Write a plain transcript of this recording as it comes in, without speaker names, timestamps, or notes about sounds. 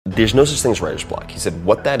there's no such thing as writer's block. He said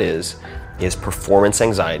what that is performance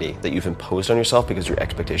anxiety that you've imposed on yourself because your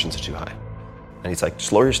expectations are too high. And he's like,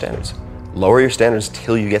 just lower your standards. Lower your standards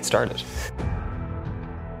till you get started.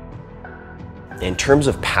 In terms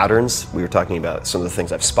of patterns, we were talking about some of the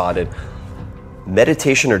things I've spotted.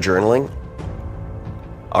 Meditation or journaling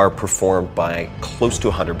are performed by close to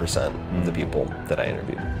 100% of the people that I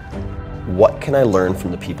interviewed. What can I learn from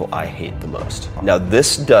the people I hate the most? Now,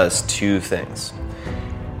 this does two things.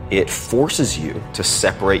 It forces you to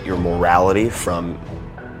separate your morality from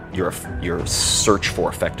your search for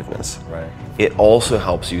effectiveness. Right. It also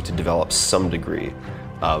helps you to develop some degree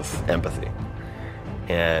of empathy.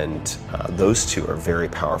 And those two are very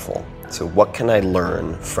powerful. So what can I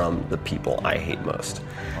learn from the people I hate most?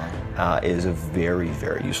 Is a very,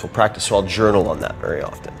 very useful practice. So I'll journal on that very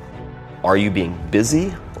often. Are you being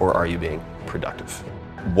busy or are you being productive?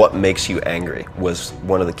 What makes you angry was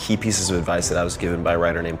one of the key pieces of advice that I was given by a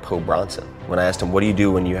writer named Poe Bronson. When I asked him, what do you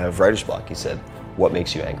do when you have writer's block? He said, what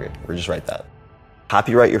makes you angry? Or just write that.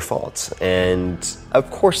 Copyright your faults. And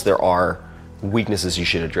of course there are weaknesses you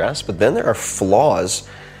should address, but then there are flaws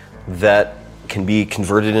that can be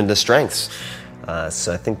converted into strengths.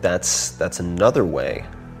 So I think that's another way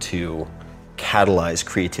to catalyze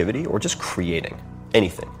creativity or just creating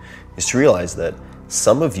anything, is to realize that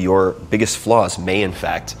some of your biggest flaws may in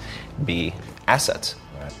fact be assets.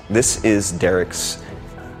 Right. This is Derek's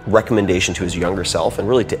recommendation to his younger self, and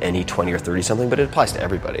really to any 20 or 30 something, but it applies to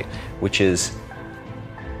everybody, which is,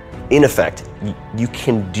 in effect, you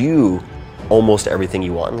can do almost everything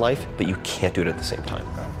you want in life, but you can't do it at the same time.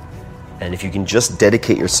 And if you can just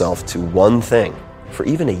dedicate yourself to one thing for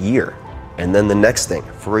even a year, and then the next thing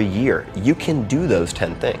for a year, you can do those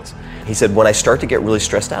 10 things. He said, when I start to get really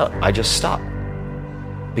stressed out, I just stop.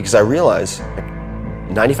 Because I realize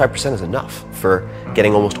 95% is enough for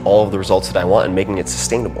getting almost all of the results that I want and making it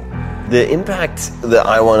sustainable. The impact that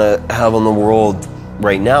I want to have on the world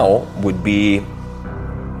right now would be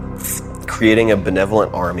creating a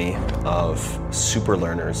benevolent army of super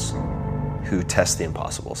learners who test the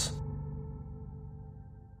impossibles.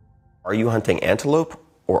 Are you hunting antelope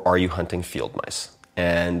or are you hunting field mice?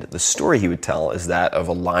 And the story he would tell is that of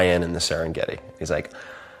a lion in the Serengeti. He's like,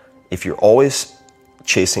 if you're always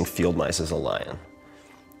chasing field mice as a lion,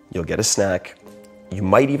 you'll get a snack, you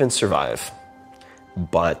might even survive,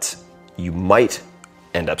 but you might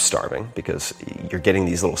end up starving because you're getting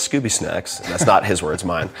these little Scooby snacks, and that's not his words,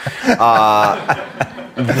 mine,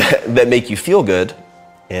 that make you feel good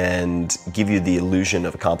and give you the illusion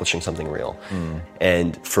of accomplishing something real.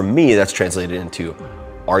 And for me, that's translated into,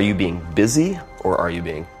 are you being busy or are you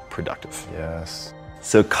being productive? Yes.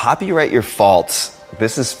 So copyright your faults.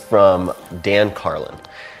 This is from Dan Carlin.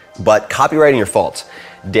 But copywriting your faults.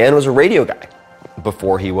 Dan was a radio guy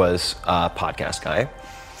before he was a podcast guy.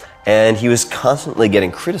 And he was constantly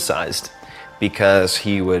getting criticized because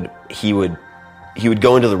he would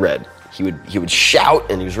go into the red. He would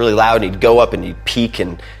shout, and he was really loud, and he'd go up and he'd peak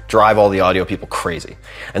and drive all the audio people crazy.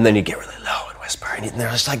 And then he'd get really low and whisper, and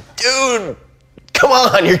they're just like, dude, come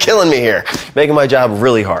on, you're killing me here. Making my job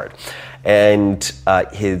really hard. And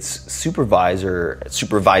his supervisors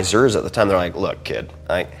at the time, they're like, look, kid,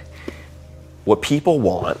 what people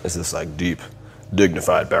want is this like deep,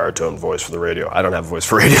 dignified baritone voice for the radio. I don't have a voice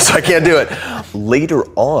for radio, so I can't do it. Later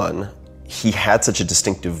on, he had such a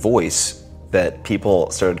distinctive voice that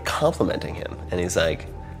people started complimenting him. And he's like,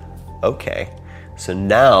 okay. So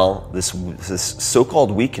now this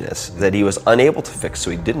so-called weakness that he was unable to fix,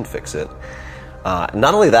 so he didn't fix it.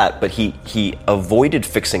 Not only that, but he avoided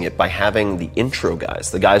fixing it by having the intro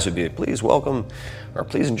guys. The guys would be, please welcome, or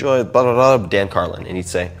please enjoy, blah, blah, blah, Dan Carlin. And he'd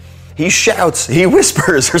say, he shouts, he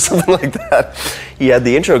whispers, or something like that. He had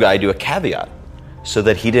the intro guy do a caveat so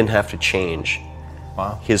that he didn't have to change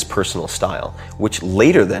his personal style, which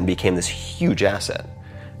later then became this huge asset.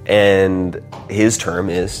 And his term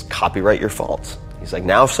is copyright your faults. He's like,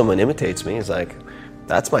 now if someone imitates me, he's like,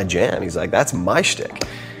 that's my jam. He's like, that's my shtick.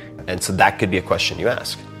 And so that could be a question you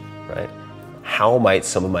ask, right? How might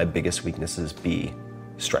some of my biggest weaknesses be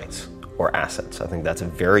strengths or assets? I think that's a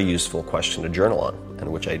very useful question to journal on,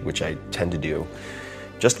 and which I tend to do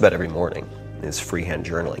just about every morning, is freehand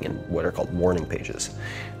journaling in what are called morning pages.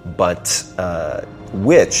 But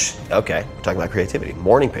we're talking about creativity.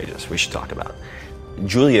 Morning pages we should talk about.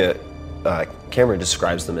 Julia Cameron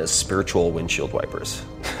describes them as spiritual windshield wipers.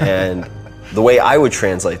 And the way I would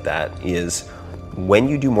translate that is, when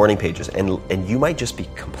you do morning pages, and you might just be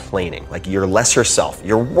complaining, like your lesser self,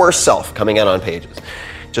 your worst self coming out on pages,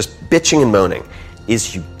 just bitching and moaning,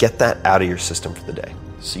 is you get that out of your system for the day.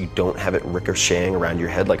 So you don't have it ricocheting around your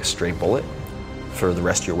head like a stray bullet for the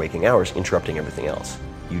rest of your waking hours, interrupting everything else.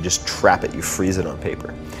 You just trap it, you freeze it on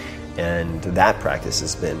paper. And that practice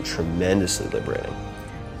has been tremendously liberating.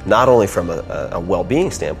 Not only from a well-being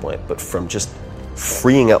standpoint, but from just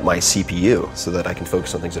freeing up my CPU so that I can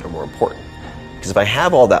focus on things that are more important. Because if I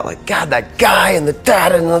have all that, like, God, that guy and the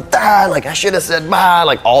dad and the dad, like, I should have said bye,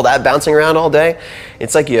 like all that bouncing around all day,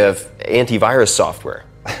 it's like you have antivirus software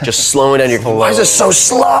just slowing down your, why is this so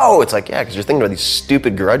slow? It's like, yeah, because you're thinking about these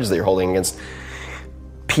stupid grudges that you're holding against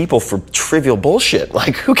people for trivial bullshit.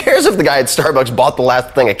 Like, who cares if the guy at Starbucks bought the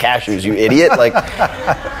last thing of cashews, you idiot? Like,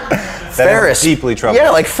 Ferriss. Deeply troubled. Yeah,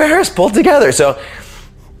 like Ferriss pulled together. So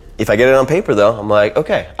if I get it on paper, though, I'm like,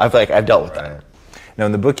 okay, I've dealt with that. Now,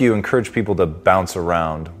 in the book, you encourage people to bounce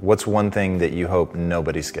around. What's one thing that you hope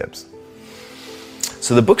nobody skips?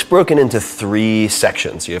 So the book's broken into 3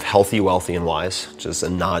 sections. You have healthy, wealthy, and wise, which is a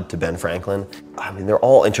nod to Ben Franklin. I mean, they're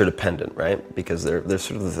all interdependent, right? Because they're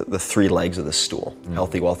sort of the 3 legs of the stool: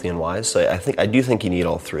 healthy, wealthy, and wise. So I do think you need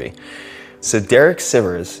all 3. So Derek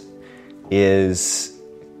Sivers is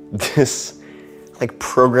this like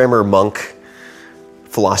programmer monk,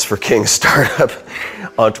 philosopher king startup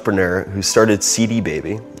entrepreneur who started CD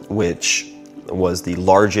Baby, which was the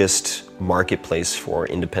largest marketplace for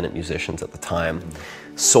independent musicians at the time.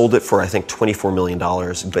 Sold it for, I think, $24 million.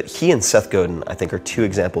 But he and Seth Godin, I think, are 2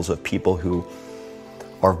 examples of people who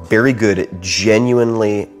are very good at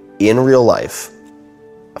genuinely, in real life,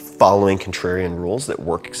 following contrarian rules that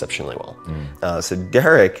work exceptionally well. So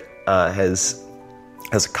Derek has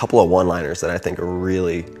a couple of one-liners that I think are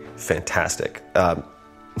really fantastic.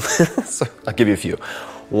 So I'll give you a few.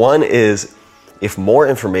 One is, if more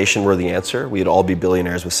information were the answer, we'd all be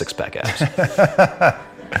billionaires with 6-pack abs.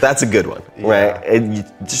 That's a good one, right? And you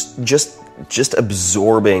just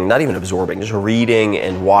absorbing, not even absorbing, just reading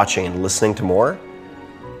and watching and listening to more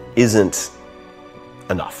isn't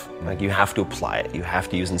enough. Like, you have to apply it. You have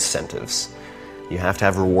to use incentives. You have to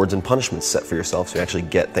have rewards and punishments set for yourself so you actually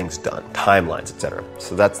get things done, timelines, etc.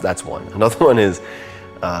 So that's one. Another one is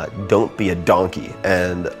don't be a donkey.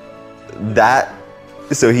 And that,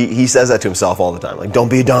 so he says that to himself all the time, like, don't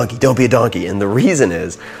be a donkey, don't be a donkey. And the reason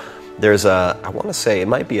is, there's I want to say, it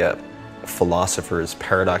might be a philosopher's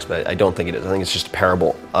paradox, but I don't think it is. I think it's just a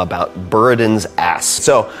parable about Buridan's ass.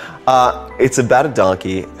 So it's about a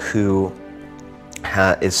donkey who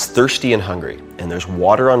is thirsty and hungry, and there's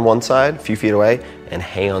water on one side, a few feet away, and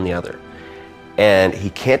hay on the other. And he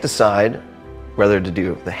can't decide whether to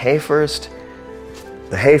do the hay first,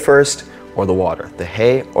 or the water. The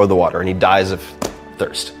hay or the water, and he dies of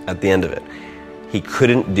thirst at the end of it. He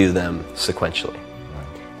couldn't do them sequentially.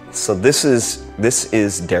 So this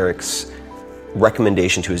is Derek's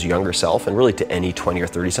recommendation to his younger self, and really to any 20 or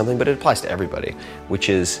 30 something, but it applies to everybody, which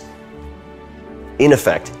is, in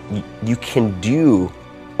effect, you can do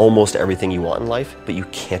almost everything you want in life, but you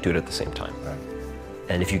can't do it at the same time. Right.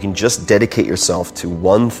 And if you can just dedicate yourself to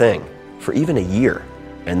one thing for even a year,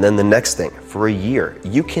 and then the next thing for a year,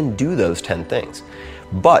 you can do those 10 things.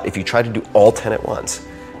 But if you try to do all 10 at once,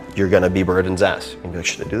 you're going to be Buridan's ass. You're going to be like,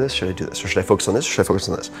 should I do this? Should I do this? Or should I focus on this? Or should I focus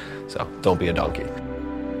on this? So don't be a donkey.